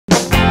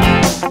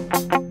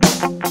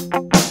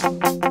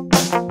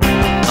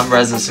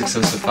Reza,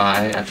 Sixo,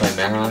 Safai. I play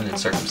Mehran in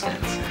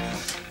Circumstance.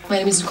 My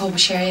name is Nikohl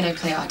Boosheri and I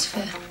play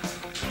Atife.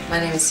 My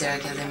name is Sarah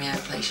Gildemi, I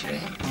play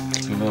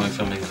Shireen. Remember when we were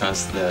filming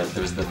across there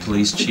was the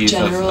police chief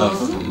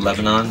of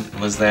Lebanon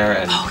was there,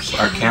 and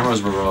our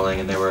cameras were rolling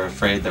and they were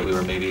afraid that we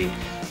were maybe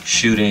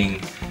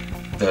shooting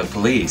the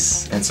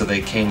police, and so they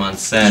came on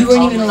set. You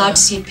weren't even allowed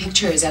to see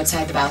pictures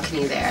outside the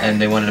balcony there.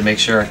 And they wanted to make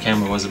sure our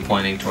camera wasn't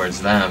pointing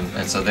towards them,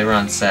 and so they were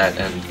on set,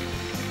 and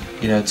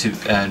you know,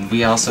 and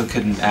we also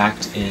couldn't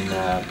act in.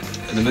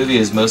 The movie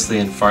is mostly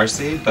in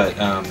Farsi, but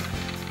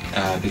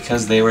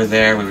because they were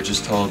there, we were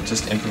just told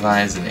just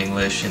improvise in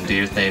English and do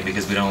your thing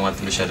because we don't want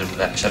them to shut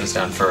us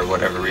down for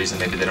whatever reason.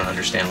 Maybe they don't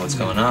understand what's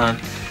going on.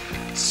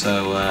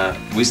 So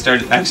we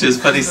started. Actually, it's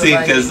a funny scene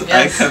because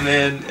I come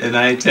in and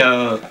I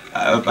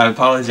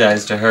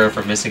apologize to her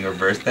for missing her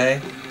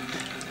birthday,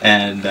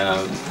 and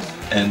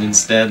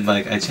instead,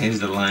 like, I changed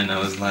the line. I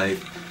was like,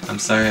 "I'm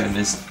sorry, I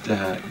missed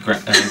I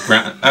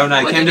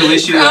came to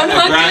wish you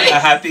a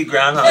happy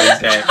Groundhog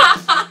Day."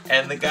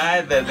 And the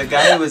guy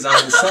who was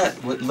on the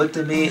set looked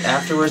at me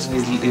afterwards,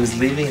 and he was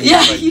leaving. And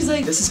he's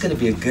like, "This is going to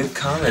be a good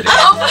comedy."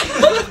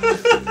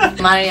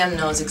 Mariam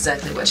knows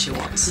exactly what she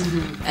wants,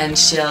 and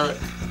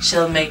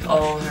she'll make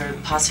all her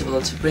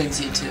possible to bring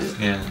you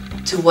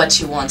to what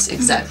she wants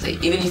exactly.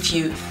 Even if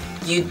you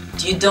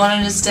don't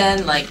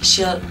understand, like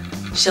she'll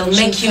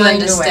make you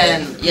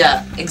understand.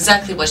 Yeah,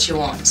 exactly what she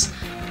wants.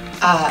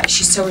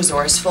 She's so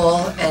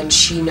resourceful and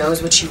she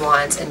knows what she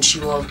wants and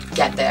she will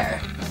get there.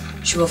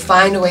 She will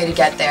find a way to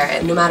get there,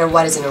 and no matter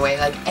what is in her way.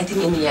 Like, I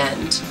think in the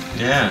end,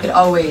 it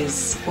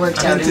always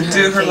worked out in her favor.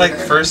 To do her like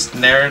first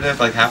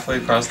narrative like halfway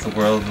across the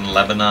world in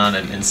Lebanon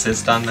and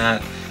insist on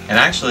that, and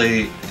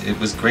actually it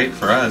was great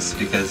for us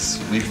because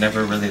we've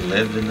never really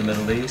lived in the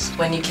Middle East.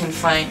 When you can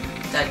find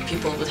that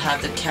people would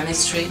have the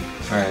chemistry,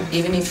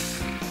 even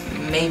if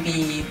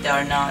maybe they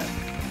are not,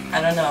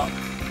 I don't know,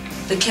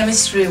 the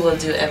chemistry will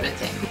do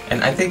everything.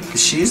 And I think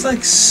she's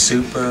like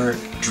super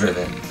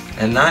driven.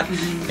 And not,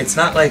 it's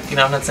not like, you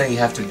know, I'm not saying you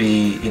have to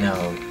be, you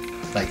know,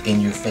 like in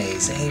your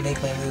face, hey, make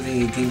my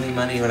movie, give me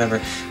money or whatever,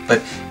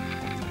 but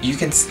you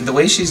can, the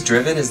way she's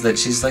driven is that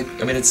she's like,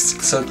 I mean,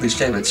 it's so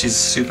cliche, but she's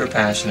super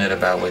passionate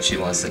about what she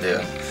wants to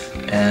do.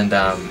 And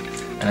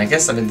I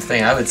guess, I mean, the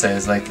thing I would say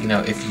is like, you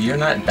know, if you're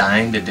not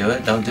dying to do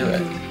it, don't do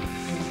it.